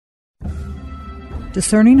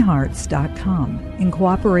DiscerningHearts.com, in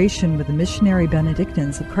cooperation with the Missionary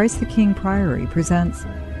Benedictines of Christ the King Priory, presents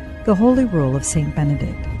The Holy Rule of St.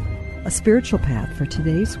 Benedict, a spiritual path for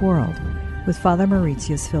today's world, with Father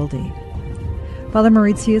Mauritius Fildi. Father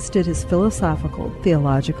Mauritius did his philosophical,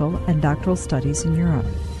 theological, and doctoral studies in Europe.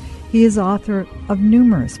 He is author of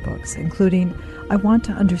numerous books, including I Want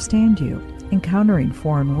to Understand You, Encountering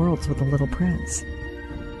Foreign Worlds with the Little Prince,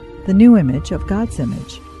 The New Image of God's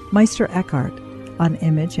Image, Meister Eckhart, on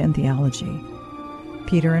Image and Theology,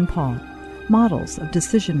 Peter and Paul, Models of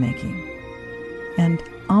Decision-Making, and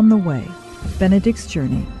On the Way, Benedict's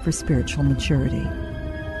Journey for Spiritual Maturity.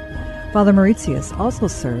 Father Mauritius also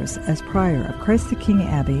serves as prior of Christ the King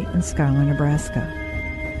Abbey in Schuyler, Nebraska.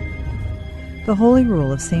 The Holy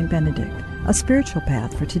Rule of St. Benedict, a spiritual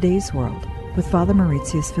path for today's world, with Father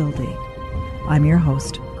Mauritius Fildi. I'm your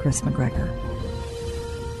host, Chris McGregor.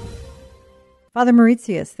 Father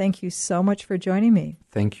Mauritius, thank you so much for joining me.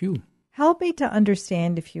 Thank you. Help me to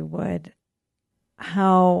understand, if you would,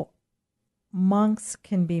 how monks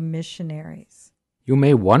can be missionaries. You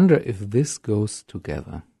may wonder if this goes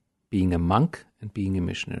together, being a monk and being a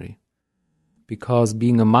missionary. Because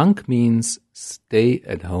being a monk means stay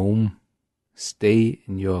at home, stay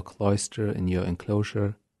in your cloister, in your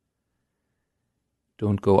enclosure.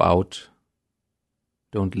 Don't go out,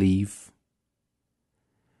 don't leave.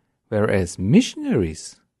 Whereas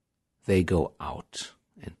missionaries, they go out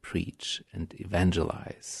and preach and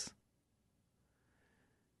evangelize.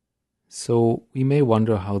 So we may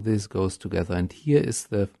wonder how this goes together. And here is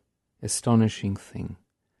the astonishing thing.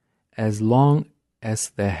 As long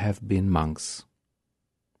as there have been monks,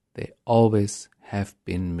 they always have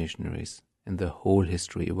been missionaries in the whole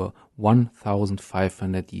history, over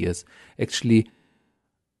 1,500 years. Actually,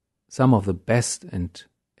 some of the best and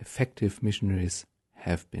effective missionaries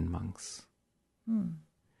have been monks.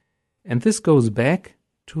 And this goes back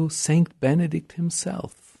to Saint Benedict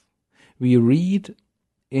himself. We read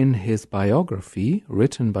in his biography,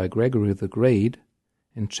 written by Gregory the Great,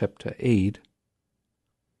 in chapter 8,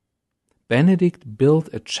 Benedict built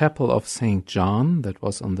a chapel of St. John that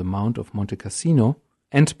was on the Mount of Monte Cassino,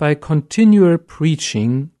 and by continual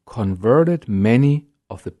preaching converted many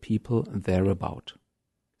of the people thereabout.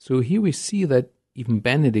 So here we see that even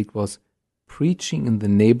Benedict was preaching in the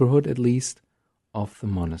neighborhood, at least, of the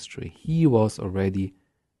monastery. He was already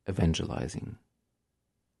evangelizing.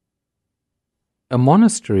 A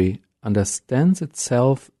monastery understands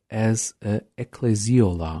itself as an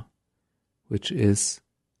ecclesiola, which is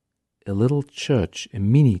a little church, a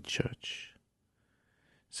mini church.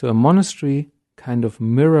 So a monastery kind of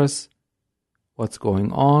mirrors what's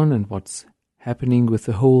going on and what's happening with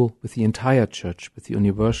the entire church, with the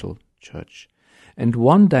universal church. And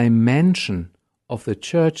one dimension of the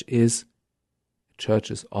church is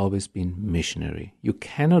has always been missionary. You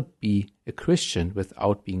cannot be a Christian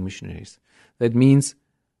without being missionaries. That means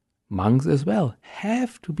monks as well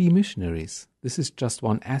have to be missionaries. This is just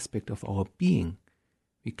one aspect of our being.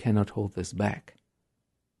 We cannot hold this back.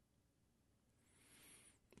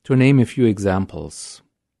 To name a few examples,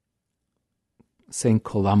 Saint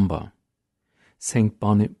Columba, Saint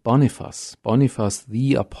Boniface,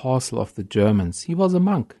 the apostle of the Germans. He was a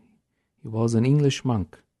monk. He was an English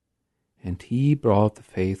monk. And he brought the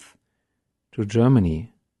faith to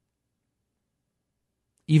Germany.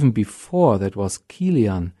 Even before that was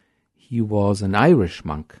Kilian, he was an Irish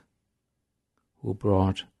monk who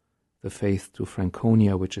brought the faith to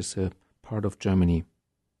Franconia, which is a part of Germany.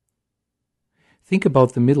 Think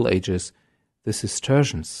about the Middle Ages, the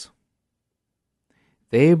Cistercians.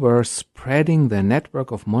 They were spreading their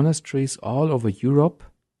network of monasteries all over Europe,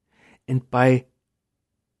 and by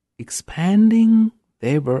expanding,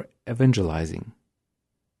 they were evangelizing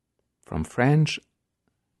from France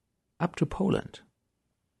up to Poland.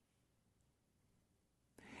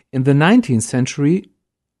 In the 19th century,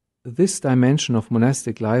 this dimension of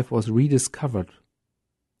monastic life was rediscovered,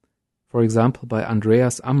 for example, by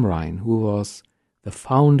Andreas Amrhein, who was the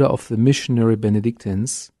founder of the missionary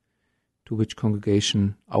Benedictines, to which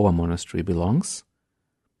congregation our monastery belongs.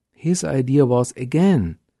 His idea was,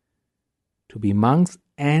 again, to be monks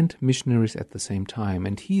and missionaries at the same time,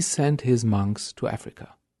 and he sent his monks to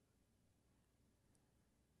Africa.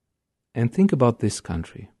 And think about this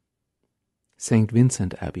country. St.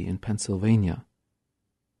 Vincent Abbey in Pennsylvania,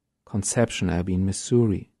 Conception Abbey in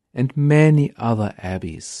Missouri, and many other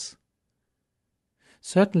abbeys.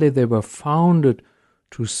 Certainly they were founded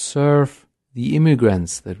to serve the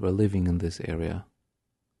immigrants that were living in this area.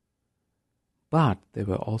 But they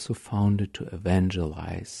were also founded to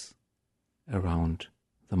evangelize around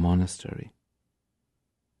the monastery.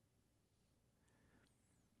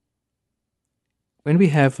 When we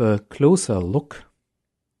have a closer look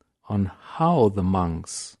on how the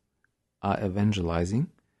monks are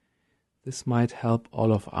evangelizing, this might help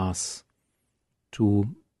all of us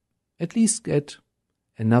to at least get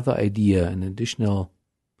another idea, an additional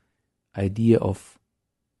idea of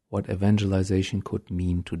what evangelization could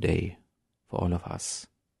mean today for all of us.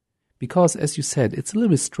 Because, as you said, it's a little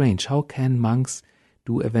bit strange. How can monks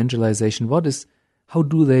do evangelization? How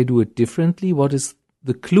do they do it differently? What is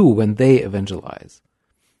the clue when they evangelize?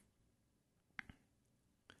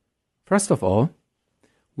 First of all,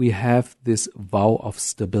 we have this vow of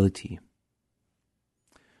stability.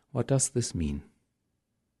 What does this mean?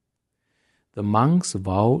 The monks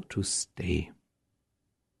vow to stay.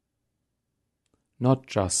 Not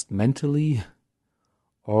just mentally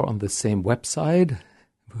or on the same website,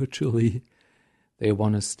 virtually. They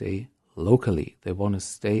want to stay locally. They want to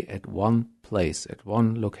stay at one place, at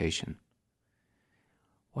one location.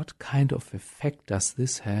 What kind of effect does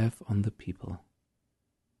this have on the people?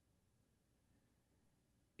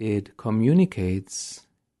 It communicates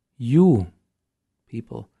you,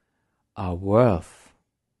 people, are worth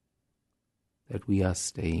that we are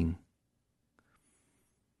staying.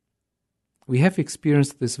 We have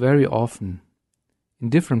experienced this very often in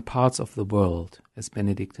different parts of the world as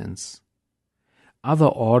Benedictines. Other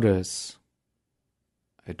orders,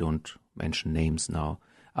 I don't mention names now,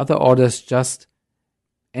 other orders just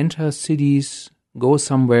enter cities, go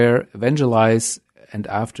somewhere, evangelize, and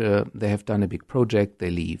after they have done a big project, they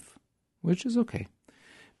leave, which is okay.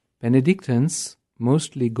 Benedictines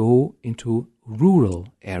mostly go into rural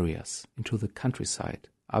areas, into the countryside,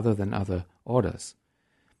 other than other orders.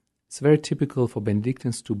 It's very typical for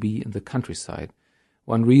Benedictines to be in the countryside.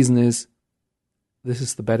 One reason is this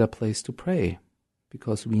is the better place to pray,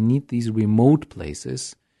 because we need these remote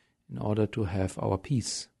places in order to have our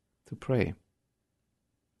peace to pray.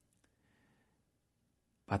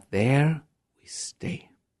 But there we stay.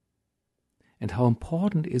 And how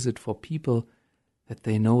important is it for people that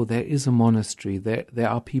they know there is a monastery, there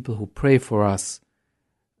are people who pray for us,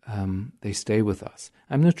 they stay with us.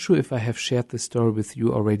 I'm not sure if I have shared this story with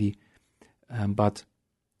you already, but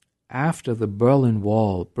after the Berlin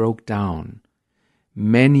Wall broke down,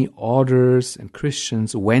 many orders and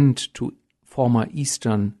Christians went to former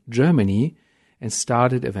Eastern Germany and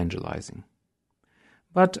started evangelizing.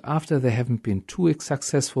 But after they haven't been too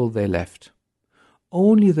successful, they left.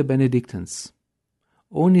 Only the Benedictines,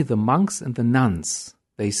 only the monks and the nuns,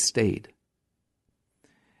 they stayed.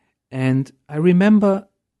 And I remember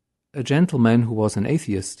a gentleman who was an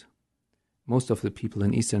atheist. Most of the people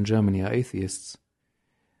in Eastern Germany are atheists.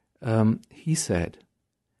 He said,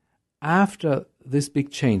 after this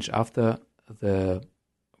big change, after the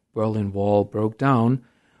Berlin Wall broke down,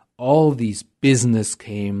 all these business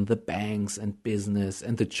came, the banks and business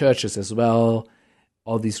and the churches as well,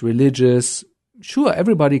 all these religious. Sure,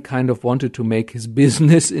 everybody kind of wanted to make his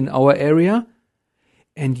business in our area.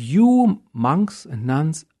 And you, monks and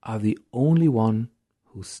nuns, are the only one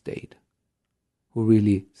who stayed, who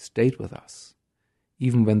really stayed with us,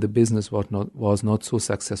 even when the business was not so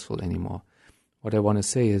successful anymore. What I want to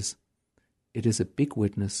say is, it is a big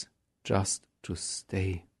witness just to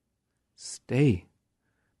stay. Stay.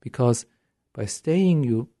 Because by staying,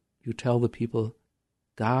 you tell the people,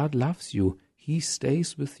 God loves you. He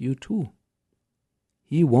stays with you too.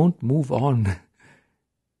 He won't move on.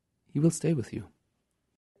 He will stay with you.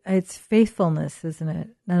 It's faithfulness, isn't it?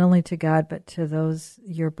 Not only to God, but to those,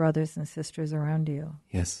 your brothers and sisters around you.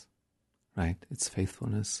 Yes, right. It's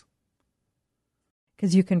faithfulness.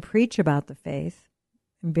 Because you can preach about the faith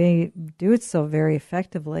and do it so very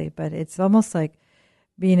effectively, but it's almost like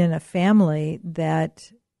being in a family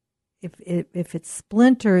that if it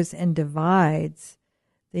splinters and divides,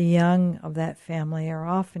 the young of that family are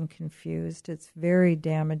often confused. It's very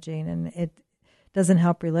damaging, and it doesn't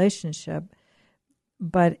help relationship.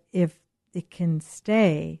 But if it can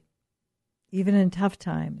stay, even in tough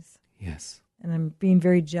times. Yes. And I'm being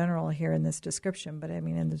very general here in this description, but I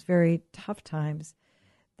mean in those very tough times,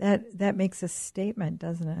 that makes a statement,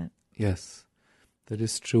 doesn't it? Yes, that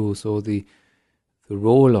is true. So the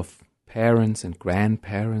role of parents and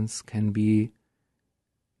grandparents can be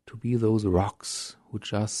to be those rocks who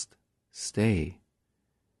just stay.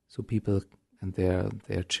 So people and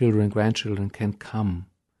their children, grandchildren can come.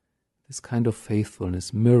 This kind of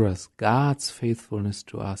faithfulness mirrors God's faithfulness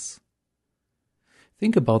to us.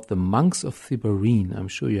 Think about the monks of Thibarin. I'm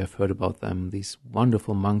sure you have heard about them. These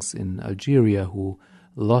wonderful monks in Algeria who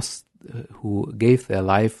gave their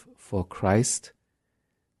life for Christ.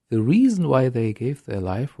 The reason why they gave their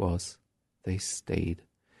life was they stayed.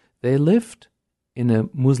 They lived in a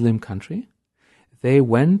Muslim country. they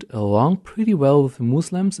went along pretty well with the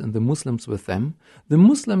Muslims and the Muslims with them. The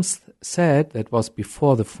Muslims said, that was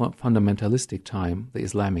before the fundamentalistic time, the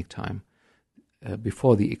Islamic time,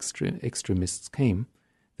 before the extremists came.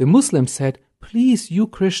 The Muslims said, please, you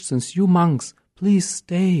Christians, you monks, please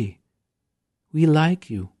stay. We like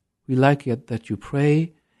you. We like it that you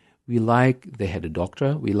pray. We like, they had a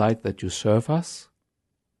doctor, we like that you serve us.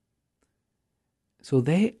 So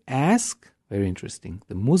they ask, very interesting,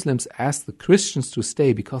 the Muslims asked the Christians to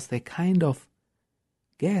stay because they kind of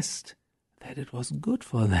guessed that it was good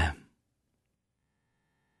for them.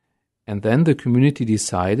 And then the community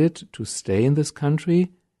decided to stay in this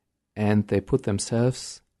country, and they put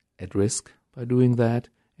themselves at risk by doing that,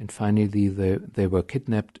 and finally they were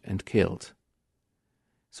kidnapped and killed.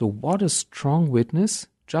 So what a strong witness.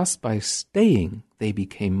 Just by staying, they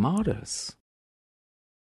became martyrs.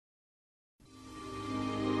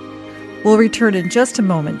 We'll return in just a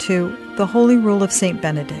moment to The Holy Rule of St.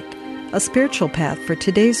 Benedict, a spiritual path for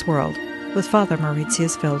today's world, with Father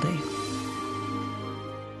Mauritius Wilde.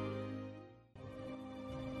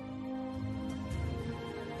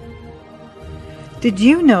 Did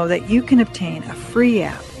you know that you can obtain a free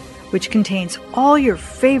app which contains all your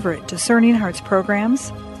favorite Discerning Hearts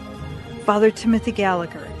programs? Father Timothy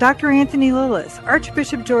Gallagher, Dr. Anthony Lillis,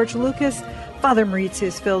 Archbishop George Lucas, Father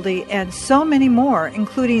Mauritius Wilde, and so many more,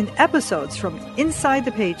 including episodes from Inside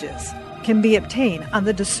the Pages, can be obtained on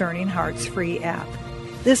the Discerning Hearts free app.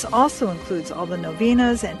 This also includes all the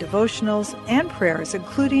novenas and devotionals and prayers,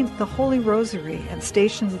 including the Holy Rosary and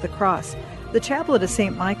Stations of the Cross, the Chaplet of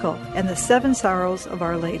St. Michael, and the Seven Sorrows of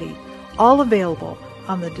Our Lady, all available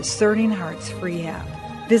on the Discerning Hearts free app.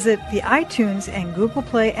 Visit the iTunes and Google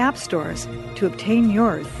Play app stores to obtain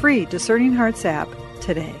your free Discerning Hearts app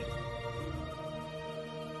today.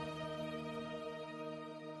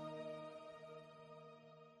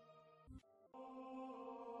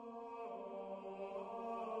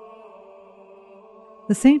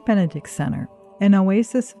 The St. Benedict Center, an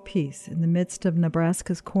oasis of peace in the midst of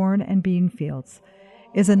Nebraska's corn and bean fields,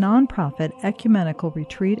 is a nonprofit ecumenical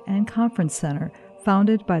retreat and conference center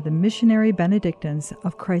founded by the missionary Benedictines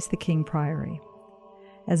of Christ the King Priory.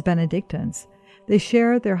 As Benedictines, they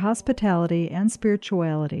share their hospitality and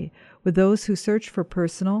spirituality with those who search for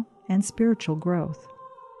personal and spiritual growth.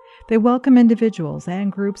 They welcome individuals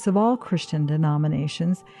and groups of all Christian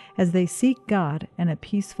denominations as they seek God in a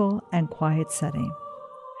peaceful and quiet setting.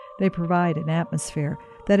 They provide an atmosphere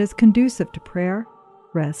that is conducive to prayer,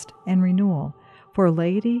 rest, and renewal for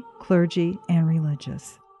laity, clergy, and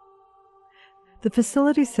religious. The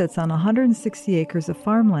facility sits on 160 acres of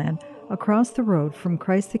farmland across the road from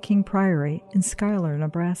Christ the King Priory in Schuyler,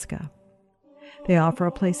 Nebraska. They offer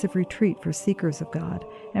a place of retreat for seekers of God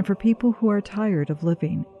and for people who are tired of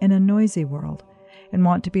living in a noisy world and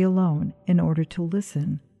want to be alone in order to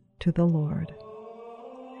listen to the Lord.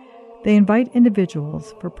 They invite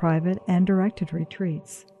individuals for private and directed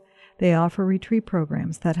retreats. They offer retreat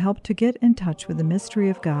programs that help to get in touch with the mystery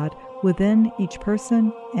of God within each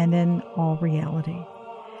person and in all reality.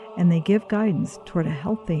 And they give guidance toward a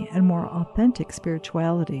healthy and more authentic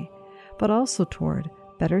spirituality, but also toward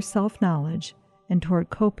better self-knowledge and toward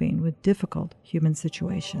coping with difficult human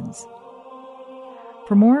situations.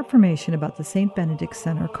 For more information about the St. Benedict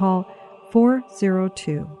Center, call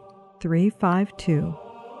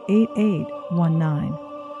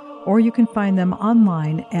 402-352-8819, or you can find them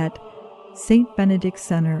online at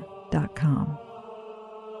stbenedictcenter.com.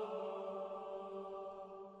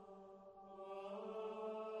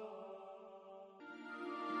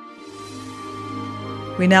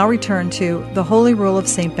 We now return to The Holy Rule of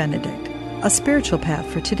St. Benedict, a spiritual path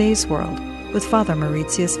for today's world, with Father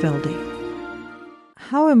Mauritius Wilde.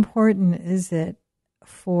 How important is it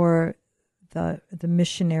for the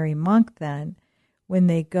missionary monk then, when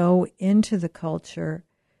they go into the culture,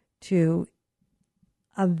 to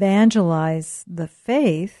evangelize the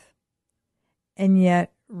faith and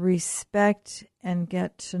yet respect and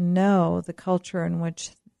get to know the culture in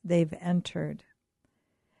which they've entered?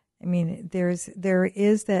 I mean, there is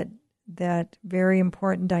that very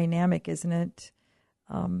important dynamic, isn't it?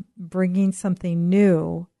 Bringing something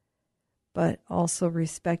new, but also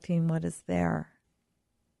respecting what is there.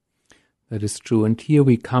 That is true. And here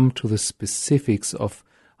we come to the specifics of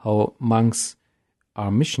how monks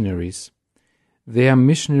are missionaries. They are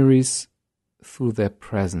missionaries through their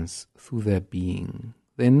presence, through their being.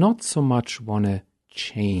 They not so much want to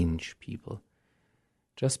change people.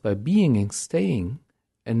 Just by being and staying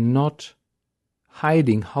and not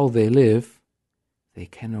hiding how they live, they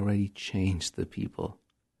can already change the people.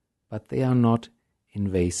 But they are not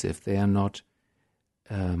invasive. They are not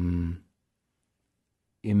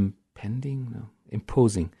impending. No,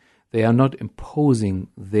 imposing. They are not imposing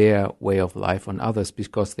their way of life on others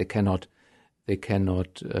because they cannot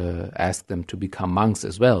ask them to become monks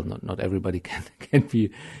as well. Not everybody can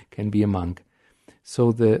be a monk.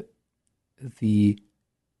 So the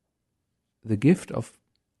gift of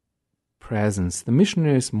presence, the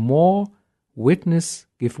missionaries more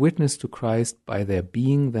give witness to Christ by their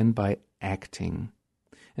being than by acting.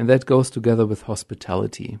 And that goes together with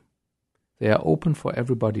hospitality. They are open for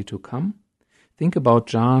everybody to come. Think about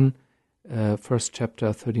John, 1st chapter,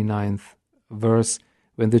 39th verse.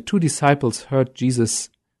 When the 2 disciples heard Jesus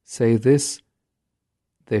say this,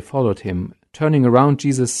 they followed him. Turning around,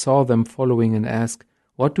 Jesus saw them following and asked,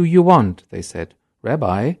 "What do you want?" They said,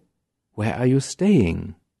 "Rabbi, where are you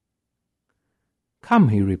staying?" "Come,"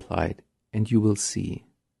 he replied, "and you will see."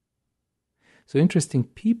 So interesting,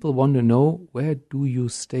 people want to know, where do you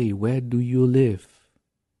stay? Where do you live?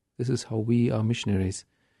 This is how we are missionaries.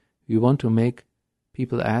 We want to make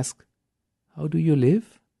people ask, how do you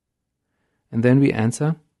live? And then we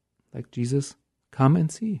answer, like Jesus, come and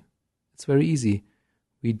see. It's very easy.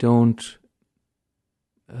 We don't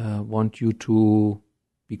want you to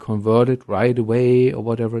be converted right away or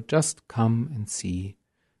whatever. Just come and see.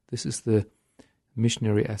 This is the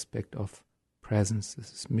missionary aspect of presence.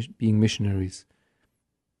 This is being missionaries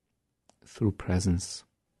through presence.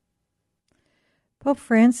 Pope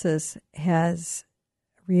Francis has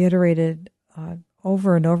reiterated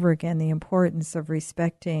over and over again the importance of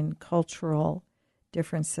respecting cultural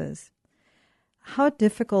differences. How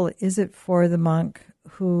difficult is it for the monk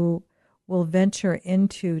who will venture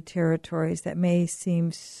into territories that may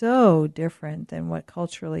seem so different than what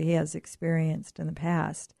culturally he has experienced in the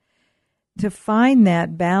past, to find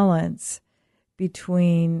that balance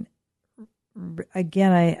between,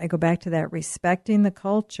 again, I go back to that, respecting the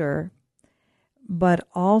culture, but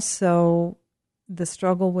also the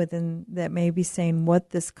struggle within that may be saying what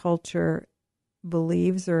this culture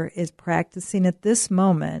believes or is practicing at this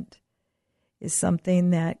moment is something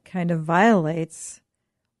that kind of violates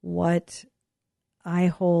what I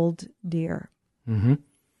hold dear. Mm-hmm.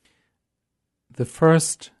 The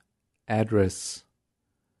first address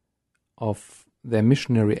of their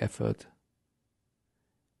missionary effort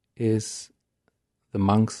is the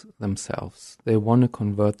monks themselves. They want to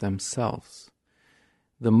convert themselves.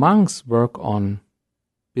 The monks work on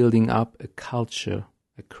building up a culture,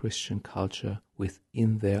 a Christian culture,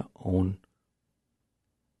 within their own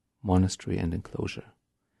monastery and enclosure.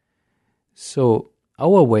 So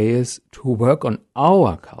our way is to work on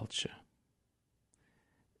our culture.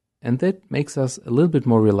 And that makes us a little bit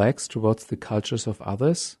more relaxed towards the cultures of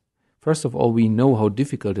others. First of all, we know how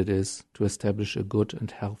difficult it is to establish a good and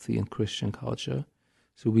healthy and Christian culture.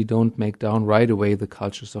 So we don't make down right away the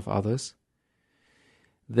cultures of others.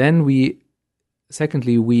 Then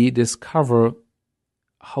secondly, we discover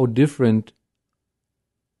how different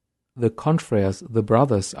the confreres, the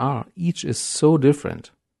brothers, are. Each is so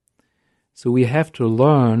different. So we have to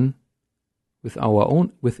learn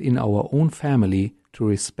within our own family to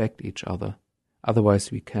respect each other. Otherwise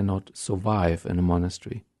we cannot survive in a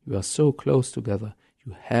monastery. You are so close together.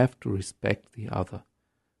 You have to respect the other.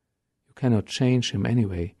 You cannot change him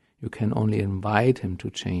anyway. You can only invite him to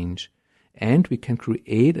change. And we can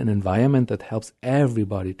create an environment that helps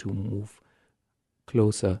everybody to move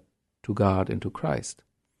closer to God and to Christ.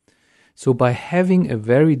 So by having a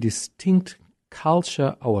very distinct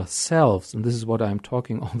culture ourselves, and this is what I'm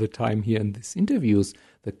talking all the time here in these interviews,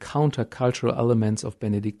 the countercultural elements of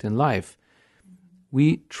Benedictine life,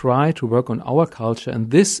 we try to work on our culture,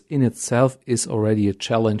 and this in itself is already a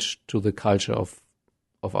challenge to the culture of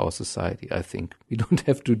our society, I think. We don't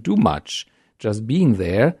have to do much, just being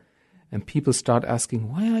there, and people start asking,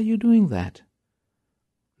 why are you doing that?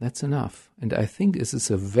 That's enough. And I think this is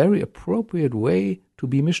a very appropriate way to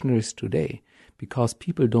be missionaries today, because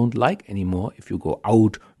people don't like anymore if you go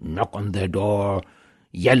out, knock on their door,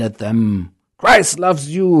 yell at them, Christ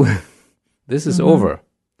loves you. This is over.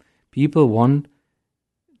 People want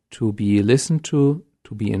to be listened to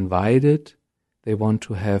be invited. They want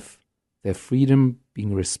to have their freedom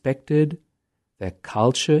being respected, their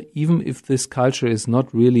culture. Even if this culture is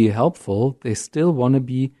not really helpful, they still want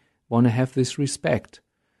to have this respect.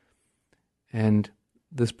 And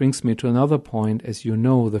this brings me to another point. As you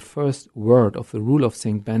know, the first word of the rule of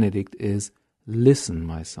Saint Benedict is, listen,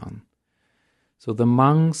 my son. So the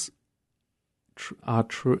monks are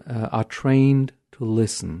trained to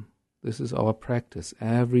listen. This is our practice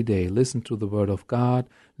every day. Listen to the word of God.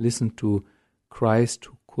 Listen to Christ,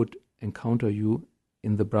 who could encounter you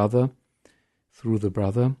in the brother, through the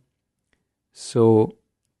brother. So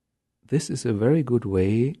this is a very good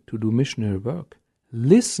way to do missionary work.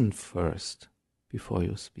 Listen first before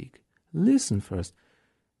you speak. Listen first.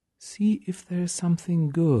 See if there is something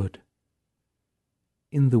good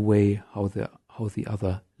in the way how the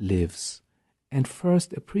other lives. And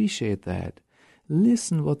first appreciate that.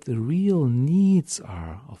 Listen what the real needs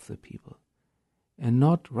are of the people. And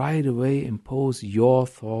not right away impose your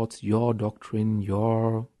thoughts, your doctrine,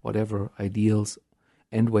 your whatever ideals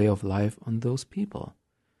and way of life on those people.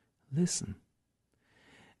 Listen.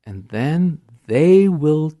 And then they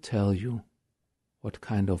will tell you what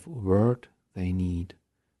kind of word they need.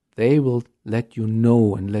 They will let you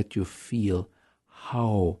know and let you feel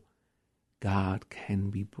how God can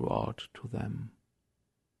be brought to them.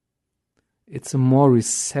 It's a more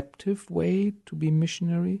receptive way to be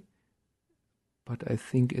missionary, but I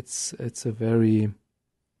think it's a very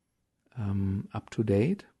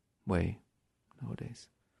up-to-date way nowadays.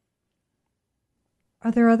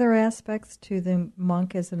 Are there other aspects to the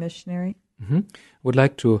monk as a missionary? I would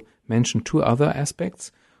like to mention two other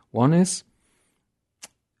aspects. One is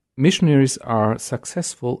missionaries are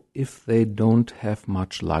successful if they don't have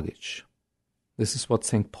much luggage. This is what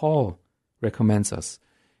St. Paul recommends us.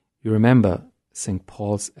 You remember St.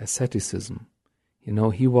 Paul's asceticism. You know,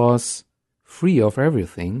 he was free of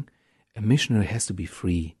everything. A missionary has to be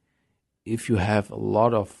free. If you have a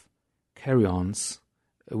lot of carry-ons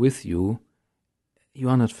with you, you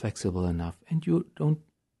are not flexible enough and you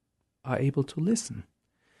are able to listen.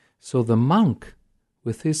 So the monk,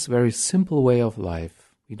 with his very simple way of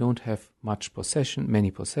life, we don't have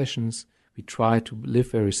many possessions, we try to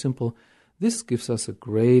live very simple. This gives us a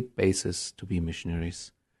great basis to be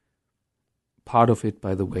missionaries. Part of it,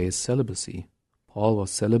 by the way, is celibacy. Paul was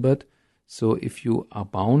celibate, so if you are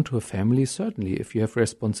bound to a family, certainly, if you have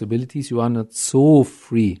responsibilities, you are not so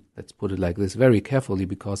free. Let's put it like this very carefully,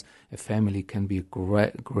 because a family can be a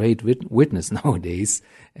great witness nowadays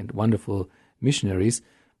and wonderful missionaries.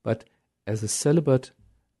 But as a celibate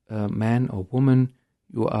man or woman,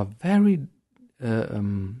 you are very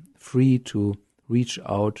free to reach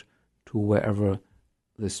out to wherever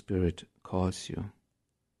the Spirit calls you.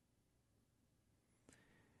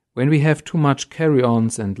 When we have too much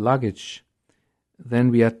carry-ons and luggage, then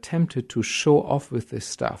we are tempted to show off with this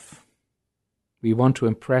stuff. We want to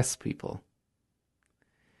impress people.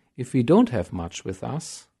 If we don't have much with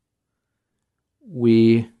us,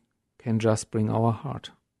 we can just bring our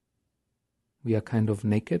heart. We are kind of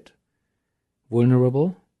naked,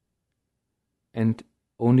 vulnerable, and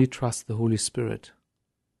only trust the Holy Spirit.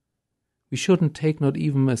 We shouldn't take not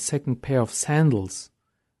even a second pair of sandals.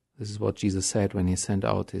 This is what Jesus said when he sent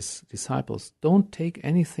out his disciples. Don't take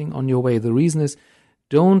anything on your way. The reason is,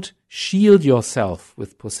 don't shield yourself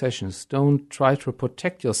with possessions. Don't try to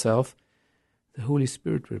protect yourself. The Holy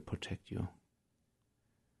Spirit will protect you.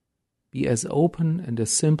 Be as open and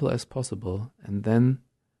as simple as possible, and then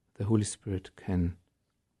the Holy Spirit can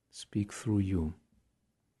speak through you.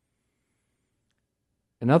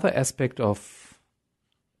 Another aspect of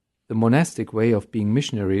the monastic way of being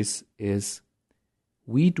missionaries is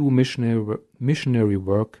we do missionary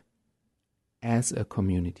work as a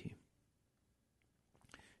community.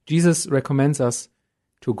 Jesus recommends us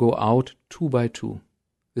to go out 2 by 2.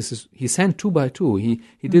 He sent 2 by 2.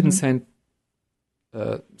 He didn't send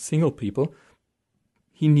single people.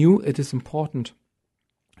 He knew it is important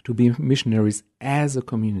to be missionaries as a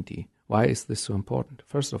community. Why is this so important?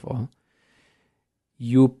 First of all,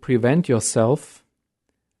 you prevent yourself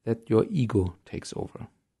that your ego takes over.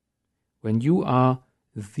 When you are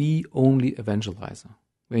the only evangelizer,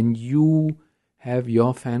 when you have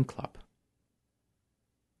your fan club,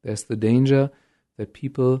 there's the danger that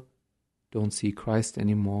people don't see Christ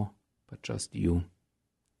anymore, but just you.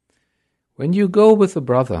 When you go with a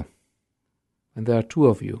brother, and there are 2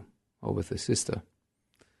 of you, or with a sister,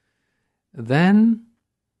 then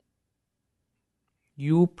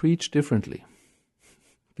you preach differently,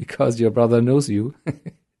 because your brother knows you,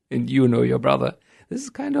 and you know your brother. This is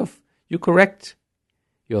kind of, you correct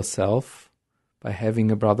yourself by having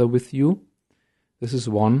a brother with you. This is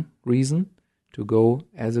one reason to go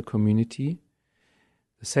as a community.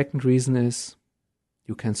 The second reason is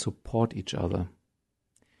you can support each other.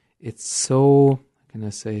 It's so, how can I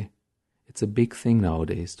say, it's a big thing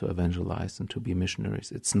nowadays to evangelize and to be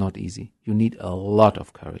missionaries. It's not easy. You need a lot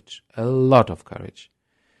of courage, a lot of courage.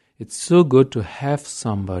 It's so good to have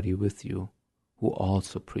somebody with you who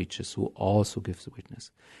also preaches, who also gives a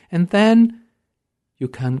witness. And then you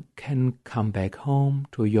can come back home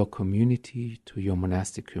to your community, to your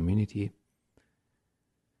monastic community,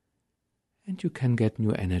 and you can get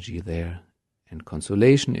new energy there and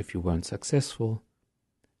consolation if you weren't successful.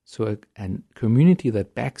 So a community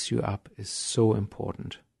that backs you up is so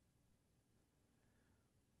important.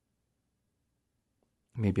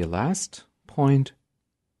 maybe a last point.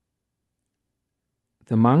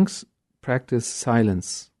 The monks practice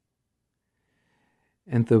silence,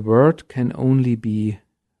 and the word can only be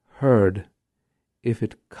heard if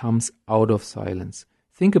it comes out of silence.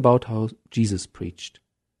 Think about how Jesus preached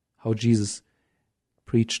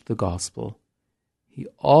the gospel. He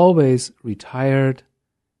always retired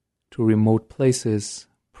to remote places,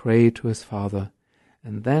 prayed to his Father,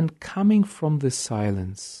 and then coming from this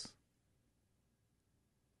silence,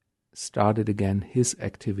 started again his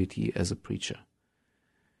activity as a preacher.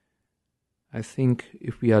 I think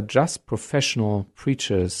if we are just professional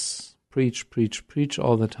preachers, preach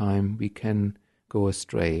all the time, we can go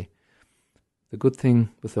astray. The good thing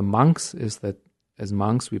with the monks is that as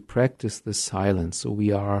monks we practice this silence, so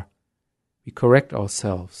we correct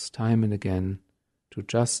ourselves time and again to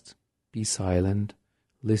just be silent,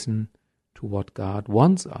 listen to what God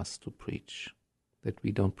wants us to preach, that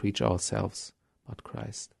we don't preach ourselves but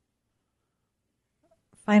Christ.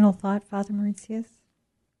 Final thought, Father Mauritius?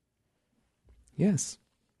 Yes.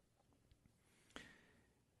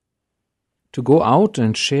 To go out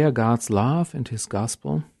and share God's love and His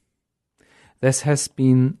gospel, this has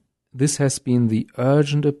been the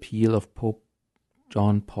urgent appeal of Pope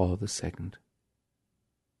John Paul II.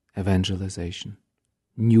 Evangelization,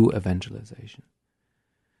 new evangelization.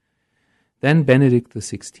 Then Benedict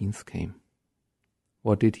XVI came.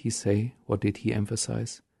 What did he say? What did he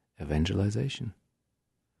emphasize? Evangelization.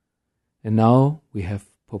 And now we have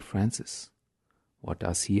Pope Francis. What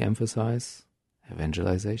does he emphasize?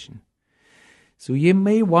 Evangelization. So you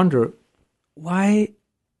may wonder, why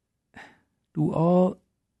do all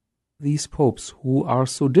these popes who are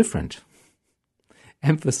so different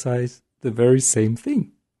emphasize the very same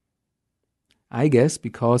thing? I guess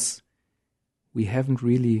because we haven't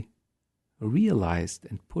really realized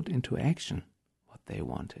and put into action what they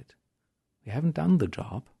wanted. We haven't done the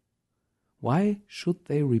job. Why should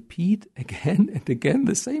they repeat again and again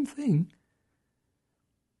the same thing?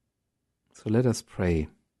 So let us pray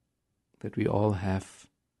that we all have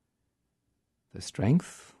the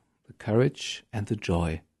strength, the courage, and the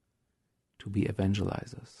joy to be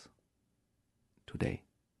evangelizers today.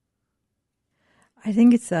 I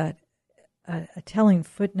think it's a telling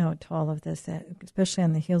footnote to all of this, especially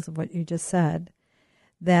on the heels of what you just said,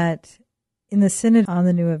 that in the Synod on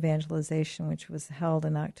the New Evangelization, which was held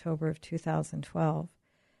in October of 2012,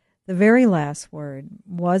 the very last word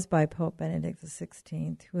was by Pope Benedict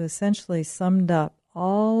XVI, who essentially summed up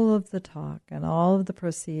all of the talk and all of the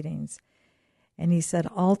proceedings. And he said,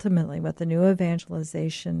 ultimately, what the new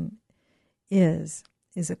evangelization is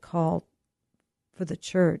a call for the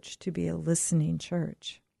church to be a listening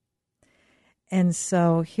church. And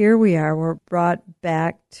so here we are, we're brought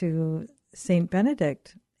back to St.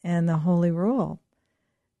 Benedict and the Holy Rule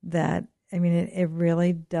that, it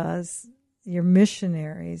really does, you're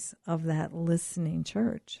missionaries of that listening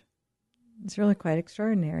church. It's really quite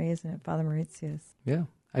extraordinary, isn't it, Father Mauritius? Yeah,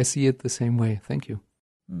 I see it the same way. Thank you.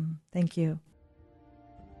 Thank you.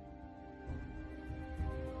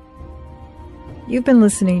 You've been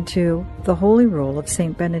listening to The Holy Rule of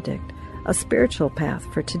St. Benedict, a spiritual path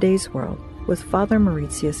for today's world with Father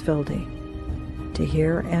Mauritius Wilde. To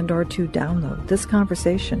hear and or to download this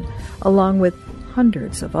conversation, along with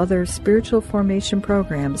hundreds of other spiritual formation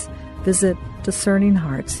programs, visit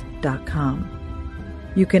discerninghearts.com.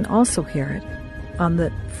 You can also hear it on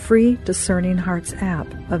the free Discerning Hearts app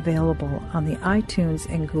available on the iTunes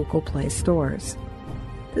and Google Play stores.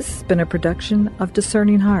 This has been a production of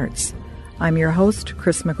Discerning Hearts. I'm your host,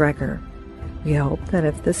 Chris McGregor. We hope that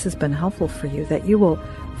if this has been helpful for you, that you will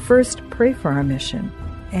first pray for our mission,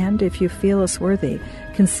 and if you feel us worthy,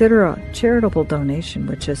 consider a charitable donation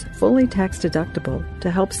which is fully tax deductible to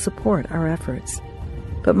help support our efforts.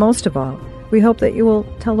 But most of all, we hope that you will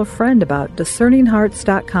tell a friend about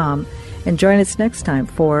discerninghearts.com and join us next time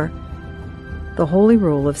for The Holy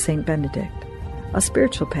Rule of St. Benedict, a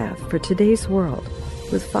spiritual path for today's world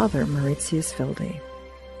with Father Mauritius Wilde.